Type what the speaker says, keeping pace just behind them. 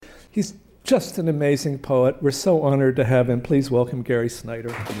He's just an amazing poet. We're so honored to have him. Please welcome Gary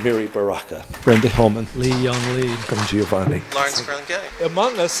Snyder. Miri Baraka. Brenda Hillman. Lee Young Lee. From Giovanni. Lawrence Ferlinghetti.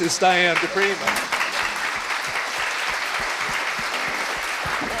 Among us is Diane DePrima.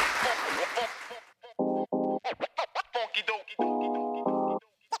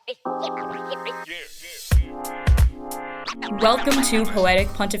 Welcome to Poetic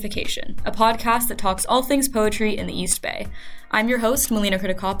Pontification, a podcast that talks all things poetry in the East Bay. I'm your host, Melina,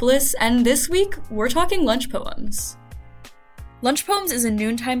 and this week we're talking lunch poems. Lunch Poems is a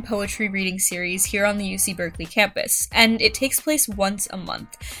noontime poetry reading series here on the UC Berkeley campus, and it takes place once a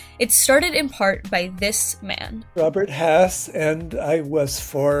month. It's started in part by this man. Robert Hass, and I was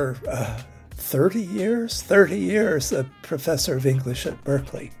for 30 years, a professor of English at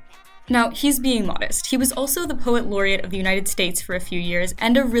Berkeley. Now, he's being modest. He was also the Poet Laureate of the United States for a few years,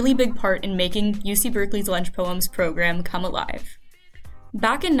 and a really big part in making UC Berkeley's Lunch Poems program come alive.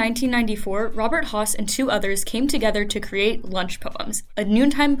 Back in 1994, Robert Hass and two others came together to create Lunch Poems, a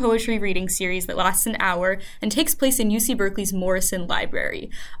noontime poetry reading series that lasts an hour and takes place in UC Berkeley's Morrison Library,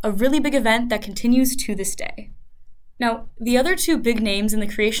 a really big event that continues to this day. Now, the other two big names in the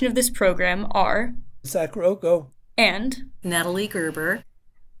creation of this program are Zach Rogo and Natalie Gerber.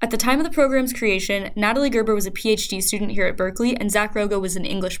 At the time of the program's creation, Natalie Gerber was a PhD student here at Berkeley, and Zach Rogo was an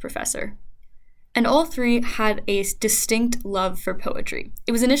English professor. And all three had a distinct love for poetry.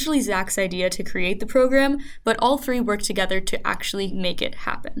 It was initially Zach's idea to create the program, but all three worked together to actually make it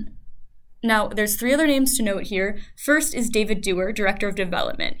happen. Now, there's three other names to note here. First is David Dewar, Director of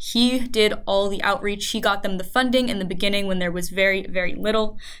Development. He did all the outreach. He got them the funding in the beginning when there was very, very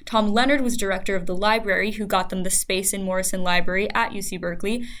little. Tom Leonard was Director of the Library, who got them the space in Morrison Library at UC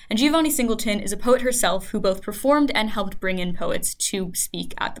Berkeley. And Giovanni Singleton is a poet herself who both performed and helped bring in poets to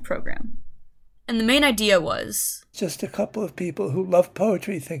speak at the program. And the main idea was just a couple of people who love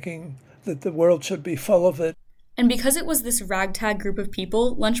poetry thinking that the world should be full of it. And because it was this ragtag group of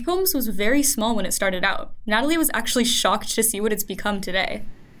people, Lunch Poems was very small when it started out. Natalie was actually shocked to see what it's become today.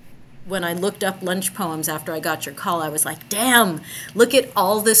 When I looked up Lunch Poems after I got your call, I was like, damn, look at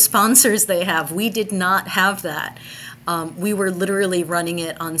all the sponsors they have. We did not have that. We were literally running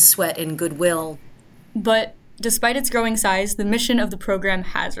it on sweat and goodwill. But despite its growing size, the mission of the program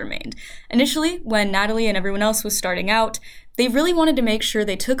has remained. Initially, when Natalie and everyone else was starting out, they really wanted to make sure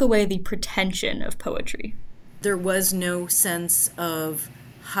they took away the pretension of poetry. There was no sense of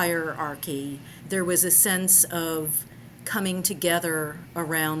hierarchy. There was a sense of coming together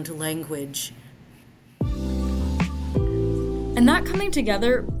around language. And that coming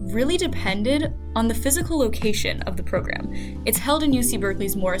together really depended on the physical location of the program. It's held in UC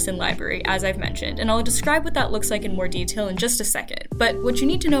Berkeley's Morrison Library, as I've mentioned, and I'll describe what that looks like in more detail in just a second. But what you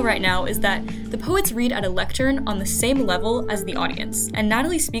need to know right now is that the poets read at a lectern on the same level as the audience, and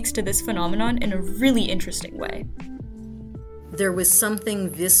Natalie speaks to this phenomenon in a really interesting way. There was something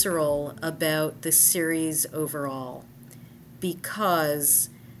visceral about the series overall, because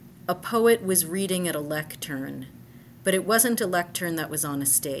a poet was reading at a lectern, but it wasn't a lectern that was on a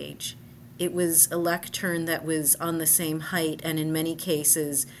stage. It was a lectern that was on the same height and in many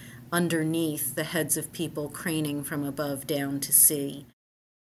cases underneath the heads of people craning from above down to see.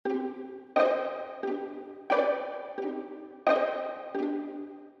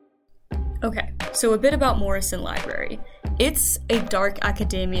 Okay, so a bit about Morrison Library. It's a dark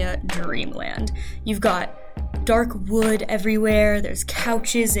academia dreamland. You've got dark wood everywhere, there's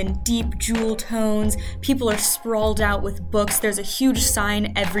couches in deep jewel tones, people are sprawled out with books, there's a huge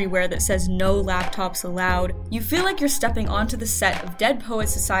sign everywhere that says no laptops allowed. You feel like you're stepping onto the set of Dead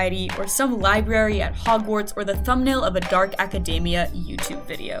Poets Society or some library at Hogwarts or the thumbnail of a dark academia YouTube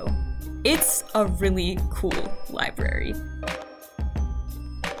video. It's a really cool library.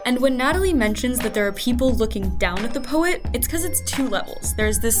 And when Natalie mentions that there are people looking down at the poet, it's because it's two levels.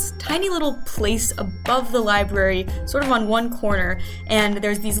 There's this tiny little place above the library, sort of on one corner, and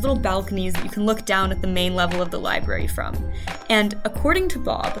there's these little balconies that you can look down at the main level of the library from. And according to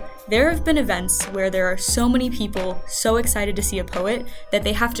Bob, there have been events where there are so many people so excited to see a poet that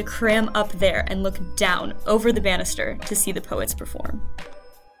they have to cram up there and look down over the banister to see the poets perform.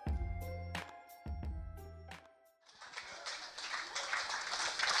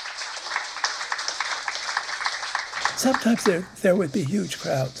 Sometimes there would be huge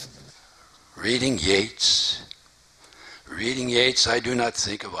crowds. Reading Yeats, I do not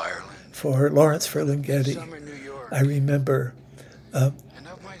think of Ireland. For Lawrence Ferlinghetti, I remember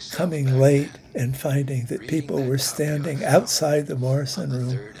coming late and finding that people were standing outside the Morrison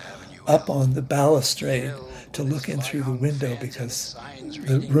room, up on the balustrade to look in through the window because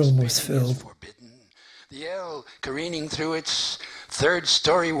the room was filled. The L careening through its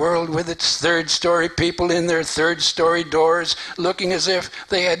third-story world with its third-story people in their third-story doors, looking as if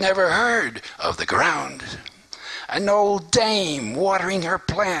they had never heard of the ground. An old dame watering her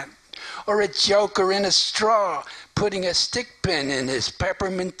plant, or a joker in a straw putting a stick pin in his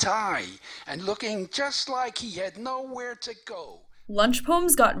peppermint tie and looking just like he had nowhere to go. Lunch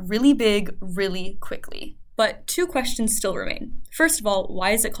poems got really big really quickly. But two questions still remain. First of all,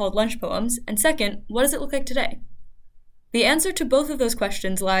 why is it called lunch poems? And second, what does it look like today? The answer to both of those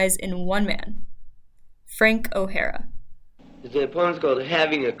questions lies in one man, Frank O'Hara. The poem's called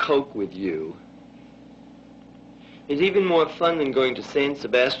Having a Coke with You. It's even more fun than going to Saint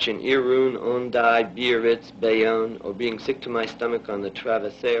Sebastian, Irun, Onday, Biarritz, Bayonne, or being sick to my stomach on the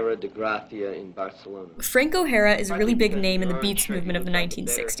Travessera de Gracia in Barcelona. Frank O'Hara is a really big name in the Beats movement of the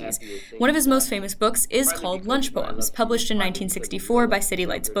 1960s. One of his most famous books is called Lunch Poems, published in 1964 by City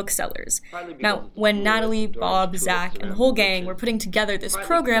Lights Booksellers. Now, when Natalie, Bob, Zach, and the whole gang were putting together this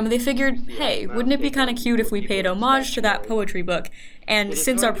program, they figured, hey, wouldn't it be kind of cute if we paid homage to that poetry book? And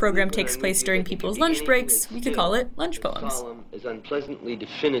since our program takes place during people's lunch breaks, we could call it Lunch Poems. This column is unpleasantly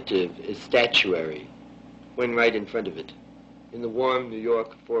definitive as statuary when right in front of it, in the warm New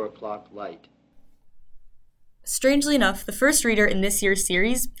York 4 o'clock light. Strangely enough, the first reader in this year's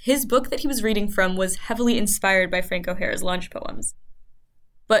series, his book that he was reading from was heavily inspired by Frank O'Hara's Lunch Poems.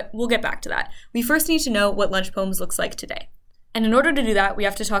 But we'll get back to that. We first need to know what Lunch Poems looks like today. And in order to do that, we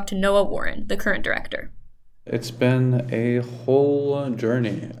have to talk to Noah Warren, the current director. It's been a whole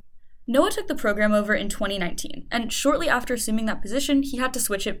journey. Noah took the program over in 2019, and shortly after assuming that position, he had to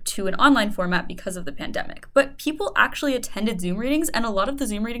switch it to an online format because of the pandemic. But people actually attended Zoom readings, and a lot of the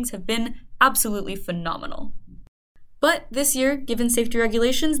Zoom readings have been absolutely phenomenal. But this year, given safety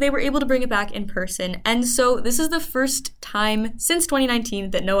regulations, they were able to bring it back in person, and so this is the first time since 2019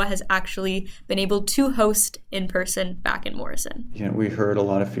 that Noah has actually been able to host in person back in Morrison. You know, we heard a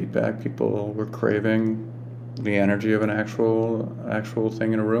lot of feedback. People were craving the energy of an actual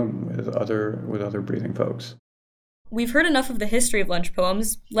thing in a room with other breathing folks. We've heard enough of the history of Lunch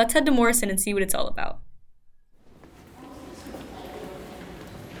Poems. Let's head to Morrison and see what it's all about.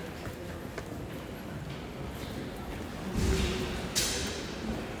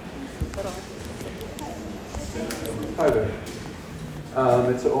 Hi there.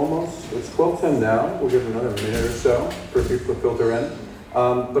 It's 12:10 now. We'll give another minute or so for people to filter in.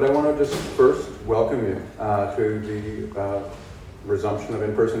 But I want to just first welcome you to the resumption of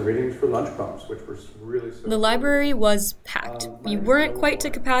in-person readings for Lunch Poems, which were really so... The library was packed. We weren't quite to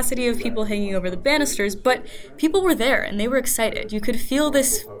capacity of people hanging over the banisters, but people were there and they were excited. You could feel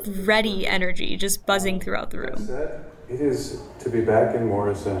this ready energy just buzzing throughout the room. It is to be back in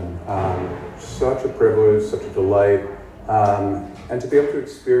Morrison. Such a privilege, such a delight, and to be able to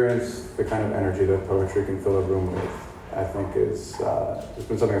experience the kind of energy that poetry can fill a room with, I think it's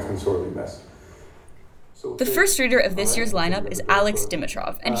been something that's been sorely missed. The first reader of this year's lineup is Alex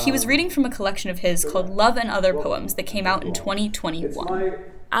Dimitrov, and he was reading from a collection of his called Love and Other Poems that came out in 2021.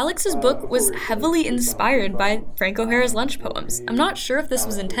 Alex's book was heavily inspired by Frank O'Hara's Lunch Poems. I'm not sure if this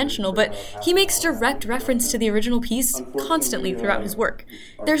was intentional, but he makes direct reference to the original piece constantly throughout his work.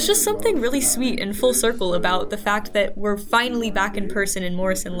 There's just something really sweet and full circle about the fact that we're finally back in person in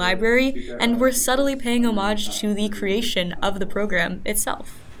Morrison Library, and we're subtly paying homage to the creation of the program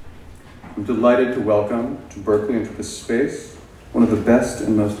itself. I'm delighted to welcome to Berkeley into this space one of the best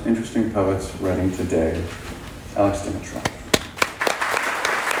and most interesting poets writing today, Alex Dimitrov.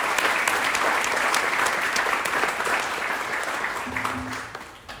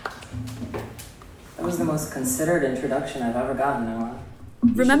 That was the most considered introduction I've ever gotten, Noah.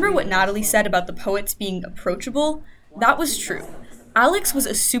 Remember what Natalie said about the poets being approachable? That was true. Alex was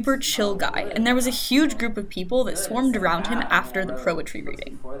a super chill guy, and there was a huge group of people that swarmed around him after the poetry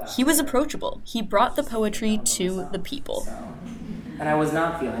reading. He was approachable. He brought the poetry to the people. And I was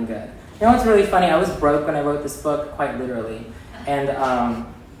not feeling good. You know what's really funny? I was broke when I wrote this book, quite literally. And I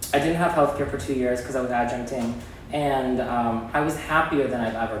didn't have healthcare for 2 years because I was adjuncting. And I was happier than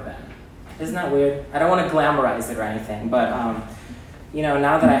I've ever been. Isn't that weird? I don't want to glamorize it or anything, but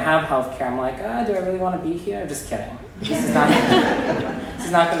now that I have healthcare, I'm like, do I really want to be here? Just kidding. This is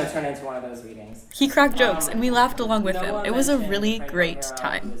not going to turn into one of those readings. He cracked jokes, and we laughed along with him. It was a really great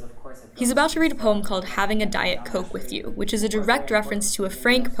time. He's about to read a poem called Having a Diet Coke with You, which is a direct reference to a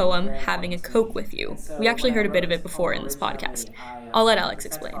Frank poem, Having a Coke with You. We actually heard a bit of it before in this podcast. I'll let Alex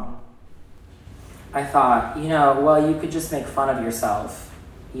explain. I thought, you could just make fun of yourself,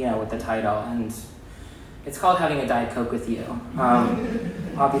 with the title, and it's called Having a Diet Coke with You,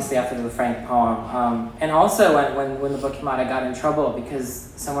 obviously after the Frank poem. And also, when the book came out, I got in trouble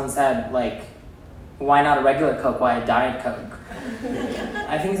because someone said, why not a regular Coke, why a Diet Coke?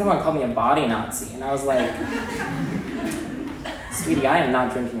 I think someone called me a body Nazi, and I was like, sweetie, I am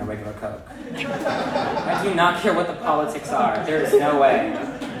not drinking a regular Coke. I do not care what the politics are. There is no way.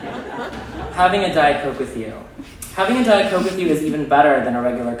 Having a Diet Coke with you. Having a Diet Coke with you is even better than a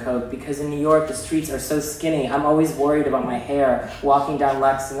regular Coke because in New York, the streets are so skinny. I'm always worried about my hair walking down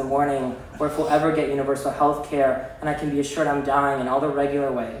Lex in the morning or if we'll ever get universal health care, and I can be assured I'm dying in all the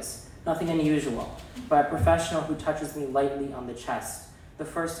regular ways. Nothing unusual. By a professional who touches me lightly on the chest. The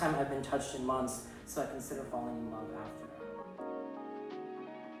first time I've been touched in months, so I consider falling in love after.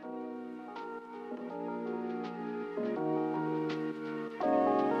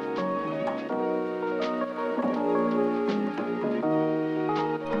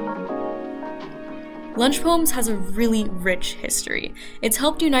 Lunch Poems has a really rich history. It's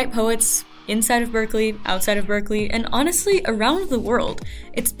helped unite poets inside of Berkeley, outside of Berkeley, and honestly, around the world.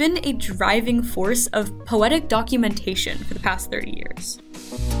 It's been a driving force of poetic documentation for the past 30 years.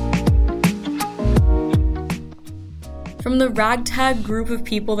 From the ragtag group of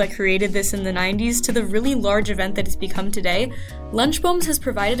people that created this in the 90s to the really large event that it's become today, Lunch Poems has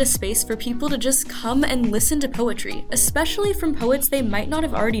provided a space for people to just come and listen to poetry, especially from poets they might not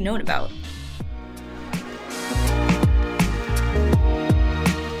have already known about.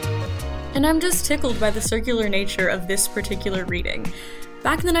 And I'm just tickled by the circular nature of this particular reading.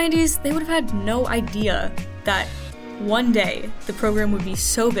 Back in the 90s, they would have had no idea that one day the program would be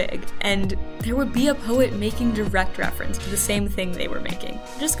so big and there would be a poet making direct reference to the same thing they were making.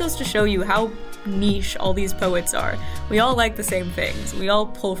 It just goes to show you how niche all these poets are. We all like the same things. We all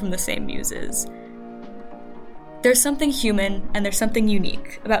pull from the same muses. There's something human and there's something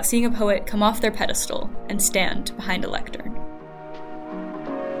unique about seeing a poet come off their pedestal and stand behind a lectern.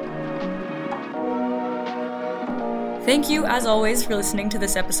 Thank you, as always, for listening to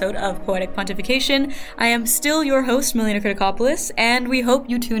this episode of Poetic Pontification. I am still your host, Melina, and we hope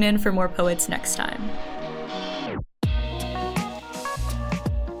you tune in for more poets next time.